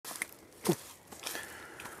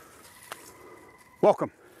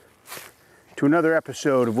Welcome to another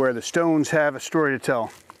episode of Where the Stones Have a Story to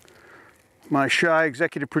Tell. My shy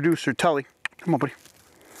executive producer, Tully. Come on, buddy.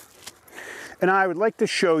 And I would like to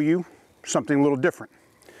show you something a little different.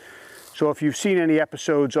 So if you've seen any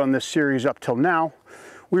episodes on this series up till now,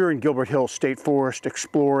 we were in Gilbert Hills State Forest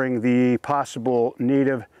exploring the possible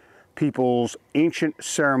native people's ancient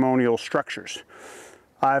ceremonial structures.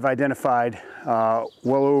 I've identified well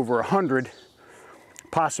over 100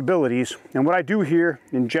 possibilities, and what I do here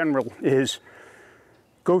in general is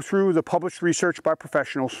go through the published research by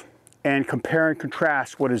professionals and compare and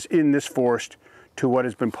contrast what is in this forest to what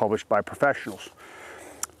has been published by professionals.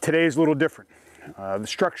 Today is a little different. The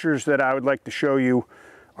structures that I would like to show you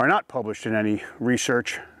are not published in any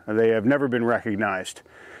research. They have never been recognized.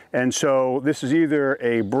 And so this is either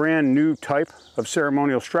a brand new type of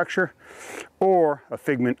ceremonial structure or a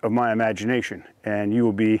figment of my imagination, and you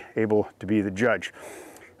will be able to be the judge.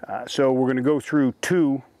 So we're going to go through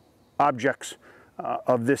two objects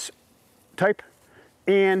of this type,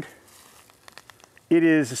 and it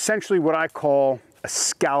is essentially what I call a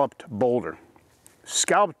scalloped boulder.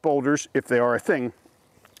 Scalloped boulders, if they are a thing,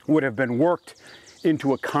 would have been worked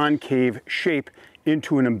into a concave shape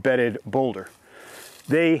into an embedded boulder.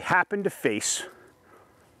 They happen to face,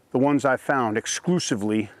 the ones I've found,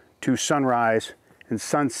 exclusively to sunrise and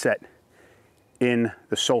sunset in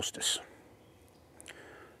the solstice.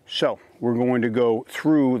 So we're going to go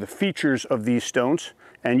through the features of these stones,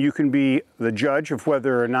 and you can be the judge of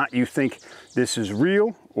whether or not you think this is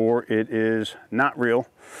real or it is not real.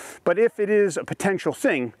 But if it is a potential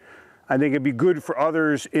thing, I think it'd be good for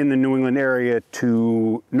others in the New England area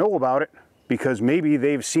to know about it, because maybe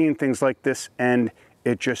they've seen things like this and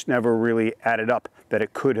it just never really added up that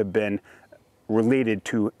it could have been related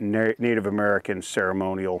to Native American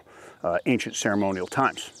ceremonial, ancient ceremonial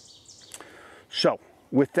times. So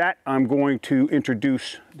with that, I'm going to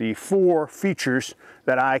introduce the four features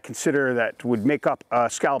that I consider that would make up a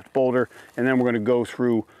scalloped boulder, and then we're going to go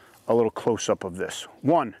through a little close-up of this.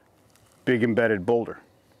 1, big embedded boulder.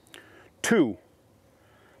 2,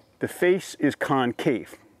 the face is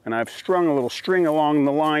concave. And I've strung a little string along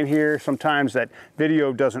the line here. Sometimes that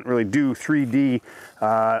video doesn't really do 3D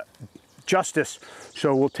justice,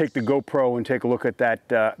 so we'll take the GoPro and take a look at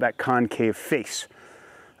that concave face.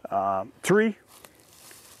 3,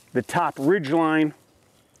 the top ridge line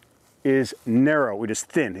is narrow. It is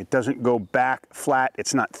thin. It doesn't go back flat.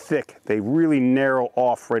 It's not thick. They really narrow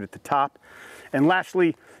off right at the top. And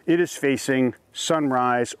lastly, it is facing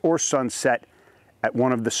sunrise or sunset at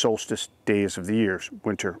one of the solstice days of the year,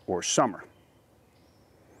 winter or summer.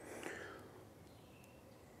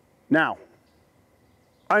 Now,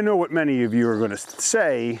 I know what many of you are going to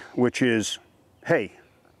say, which is, hey,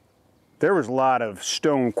 there was a lot of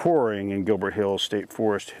stone quarrying in Gilbert Hills State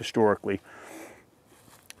Forest historically,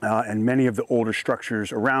 and many of the older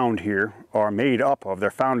structures around here are made up of,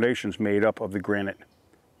 their foundations made up of the granite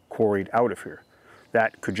quarried out of here.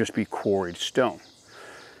 That could just be quarried stone.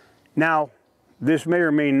 Now, this may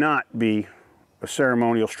or may not be a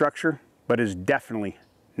ceremonial structure, but is definitely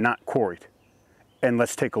not quarried. And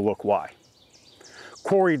let's take a look why.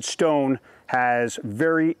 Quarried stone has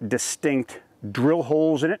very distinct drill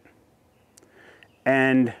holes in it,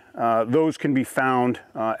 and those can be found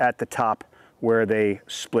at the top where they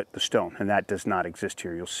split the stone, and that does not exist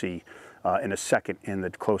here. You'll see in a second in the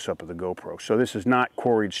close-up of the GoPro. So this is not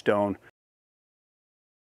quarried stone.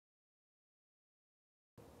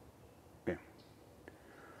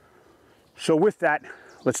 So with that,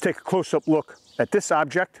 let's take a close-up look at this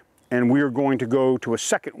object, and we are going to go to a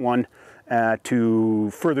second one to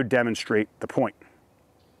further demonstrate the point.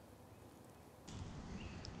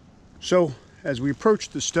 So as we approach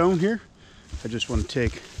the stone here, I just want to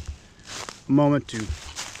take a moment to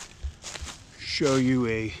show you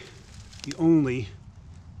the only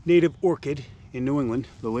native orchid in New England.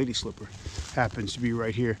 The lady slipper happens to be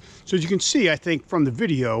right here. So as you can see, I think from the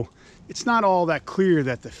video, it's not all that clear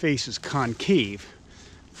that the face is concave,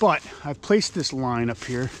 but I've placed this line up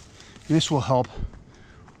here, and this will help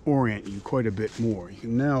orient you quite a bit more. You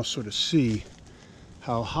can now sort of see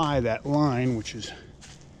how high that line, which is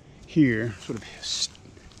here, sort of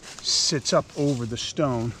sits up over the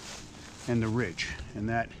stone and the ridge, and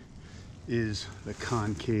that is the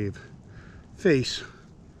concave face,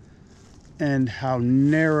 and how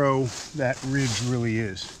narrow that ridge really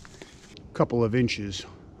is. A couple of inches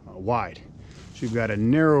wide. So you've got a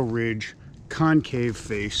narrow ridge, concave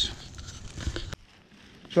face.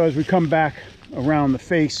 So as we come back around the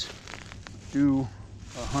face, do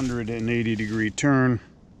a 180-degree turn,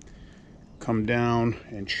 come down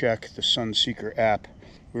and check the Sunseeker app.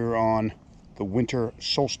 We're on the winter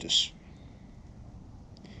solstice.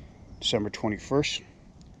 December 21st,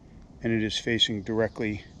 and it is facing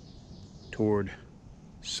directly toward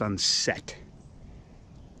sunset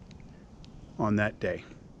on that day.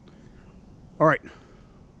 All right,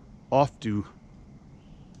 off to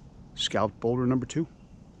scalloped boulder number 2.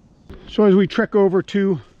 So as we trek over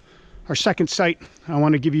to our second site, I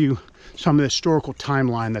want to give you some of the historical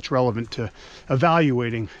timeline that's relevant to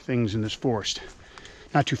evaluating things in this forest.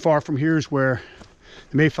 Not too far from here is where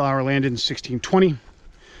the Mayflower landed in 1620.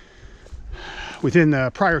 Within the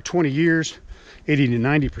prior 20 years, 80 to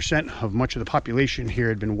 90% of much of the population here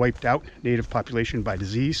had been wiped out, native population, by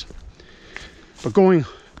disease. But going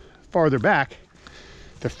farther back,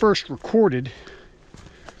 the first recorded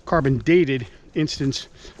carbon dated instance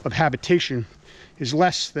of habitation is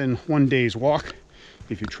less than 1 day's walk,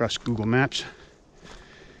 if you trust Google Maps,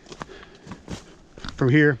 from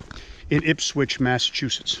here in Ipswich,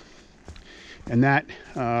 Massachusetts. And that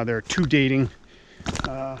there are 2 dating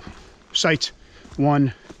sites.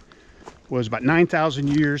 One was about 9,000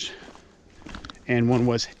 years and one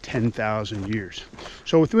was 10,000 years.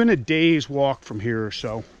 So within a day's walk from here or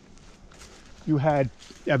so, you had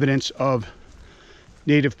evidence of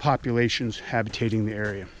native populations habitating the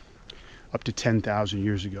area up to 10,000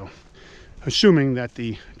 years ago, assuming that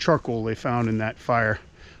the charcoal they found in that fire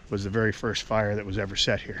was the very first fire that was ever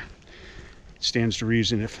set here. It stands to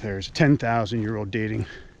reason if there's a 10,000-year-old dating,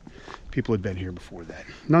 people had been here before that.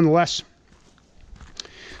 Nonetheless,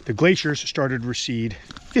 the glaciers started to recede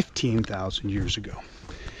 15,000 years ago.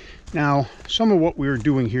 Now, some of what we're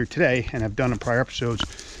doing here today, and have done in prior episodes,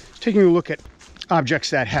 is taking a look at objects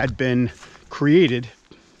that had been created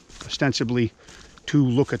ostensibly to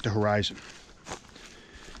look at the horizon.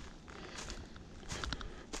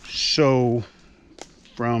 So,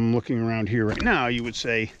 from looking around here right now, you would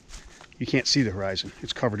say you can't see the horizon.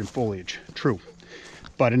 It's covered in foliage. True.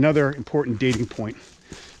 But another important dating point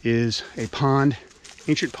is a pond,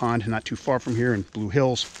 ancient pond not too far from here in Blue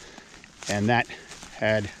Hills, and that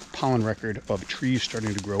had pollen record of trees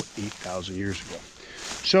starting to grow 8,000 years ago.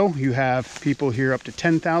 So you have people here up to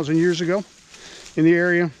 10,000 years ago in the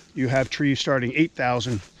area. You have trees starting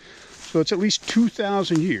 8,000. So it's at least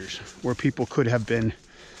 2,000 years where people could have been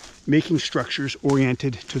making structures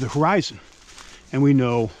oriented to the horizon. And we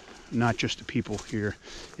know not just the people here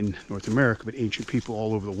in North America, but ancient people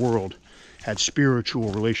all over the world had spiritual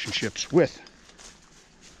relationships with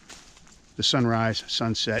the sunrise,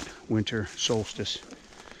 sunset, winter solstice,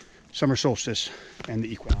 summer solstice, and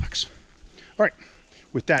the equinox. All right,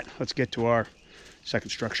 with that, let's get to our second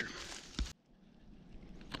structure.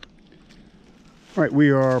 All right, we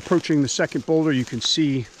are approaching the second boulder. You can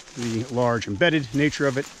see the large embedded nature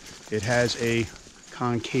of it. It has a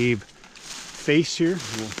concave face here.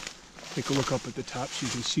 We'll take a look up at the top so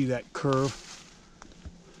you can see that curve.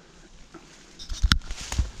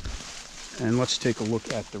 And let's take a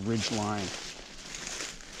look at the ridge line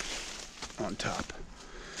on top.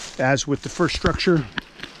 As with the first structure,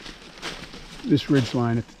 this ridge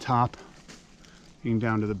line at the top, getting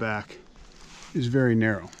down to the back, is very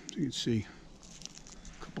narrow. So you can see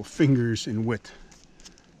a couple fingers in width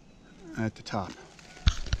at the top.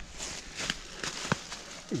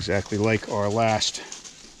 Exactly like our last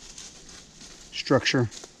structure.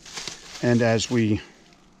 And as we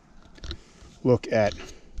look at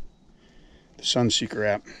the Sunseeker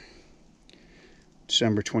app,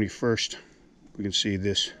 December 21st, we can see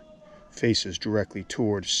this faces directly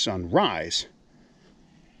towards sunrise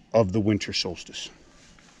of the winter solstice.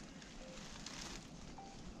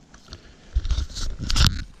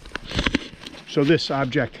 So this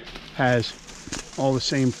object has all the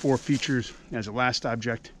same 4 features as the last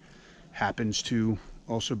object, happens to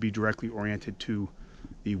also be directly oriented to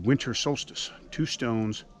the winter solstice. 2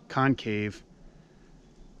 stones, concave,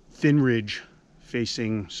 thin ridge,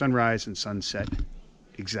 facing sunrise and sunset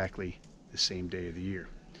exactly the same day of the year.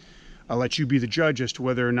 I'll let you be the judge as to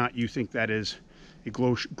whether or not you think that is a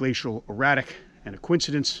glacial erratic and a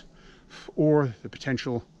coincidence, or the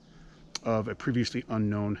potential of a previously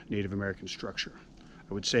unknown Native American structure.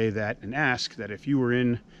 I would say that and ask that if you were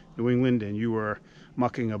in New England and you were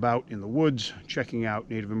mucking about in the woods, checking out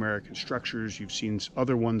Native American structures, you've seen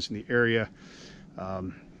other ones in the area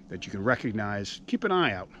that you can recognize, keep an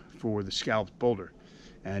eye out for the scalloped boulder.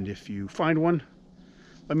 And if you find one,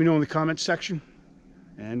 let me know in the comments section,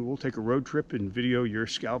 and we'll take a road trip and video your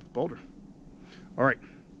scalloped boulder. All right.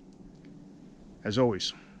 As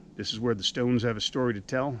always, this is where the stones have a story to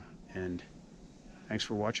tell, and thanks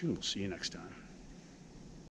for watching. We'll see you next time.